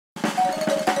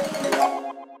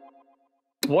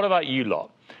What about you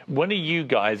lot? When are you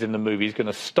guys in the movies going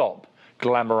to stop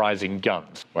glamorizing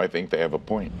guns? Well, I think they have a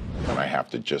point. And I have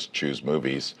to just choose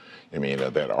movies,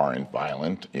 that aren't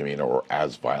violent, or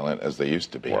as violent as they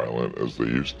used to be. Violent as they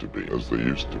used to be, as they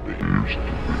used to be.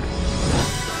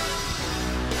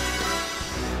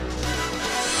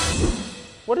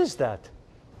 What is that?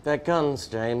 They're guns,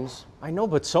 James. I know,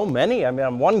 but so many. I mean,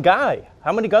 I'm one guy.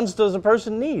 How many guns does a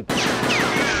person need?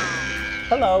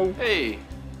 Hello. Hey,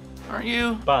 aren't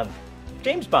you? Bond.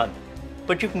 James Bond.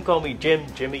 But you can call me Jim,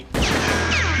 Jimmy.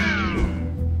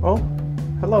 Oh,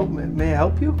 hello. May I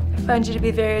help you? I find you to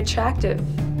be very attractive,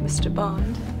 Mr.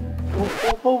 Bond.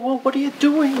 Whoa, what are you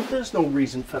doing? There's no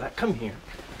reason for that. Come here.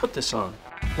 Put this on.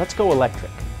 Let's go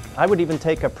electric. I would even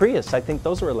take a Prius. I think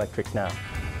those are electric now.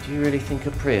 Do you really think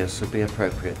a Prius would be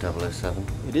appropriate, 007?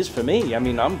 It is for me. I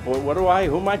mean,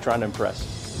 who am I trying to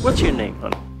impress? What's your name,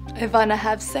 honey? I wanna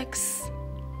have sex.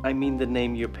 I mean the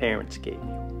name your parents gave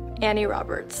you. Annie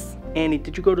Roberts. Annie,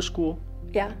 did you go to school?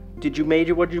 Yeah. What did you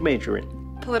major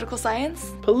in? Political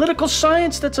science? Political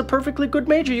science, that's a perfectly good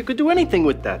major. You could do anything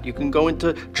with that. You can go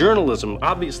into journalism,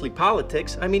 obviously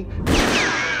politics. I mean...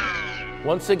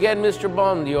 Once again, Mr.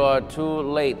 Bond, you are too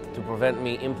late to prevent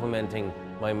me implementing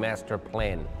my master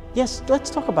plan. Yes, let's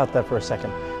talk about that for a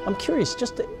second. I'm curious,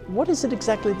 just what is it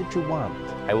exactly that you want?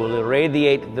 I will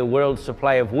irradiate the world's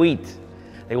supply of wheat.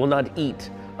 They will not eat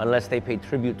unless they pay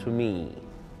tribute to me.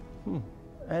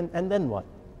 And then what?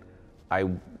 I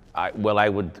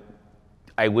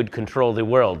would control the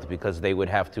world because they would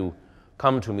have to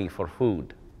come to me for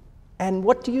food. And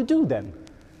what do you do then?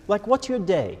 Like, what's your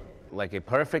day? Like a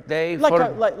perfect day?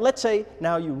 Let's say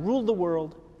now you rule the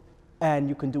world and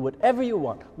you can do whatever you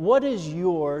want. What is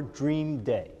your dream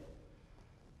day?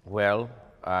 Well,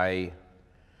 I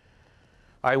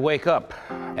wake up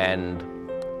and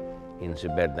in the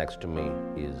bed next to me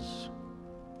is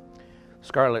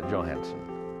Scarlett Johansson.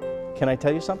 Can I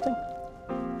tell you something?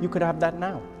 You could have that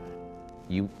now.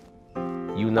 You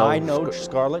know... I know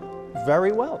Scarlett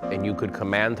very well. And you could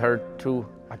command her to...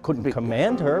 I couldn't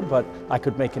command her, but I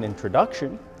could make an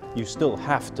introduction. You still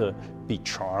have to be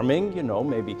charming,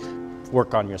 maybe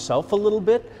work on yourself a little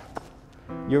bit.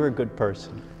 You're a good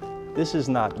person. This is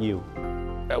not you.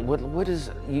 What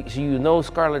is... You know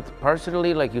Scarlett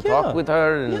personally? Like you talk with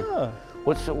her? And yeah.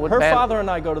 What her father and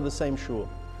I go to the same shul.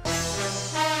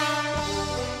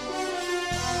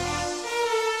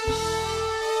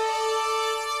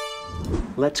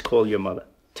 Let's call your mother.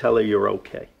 Tell her you're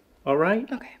okay. All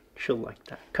right? Okay. She'll like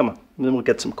that. Come on, then we'll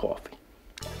get some coffee.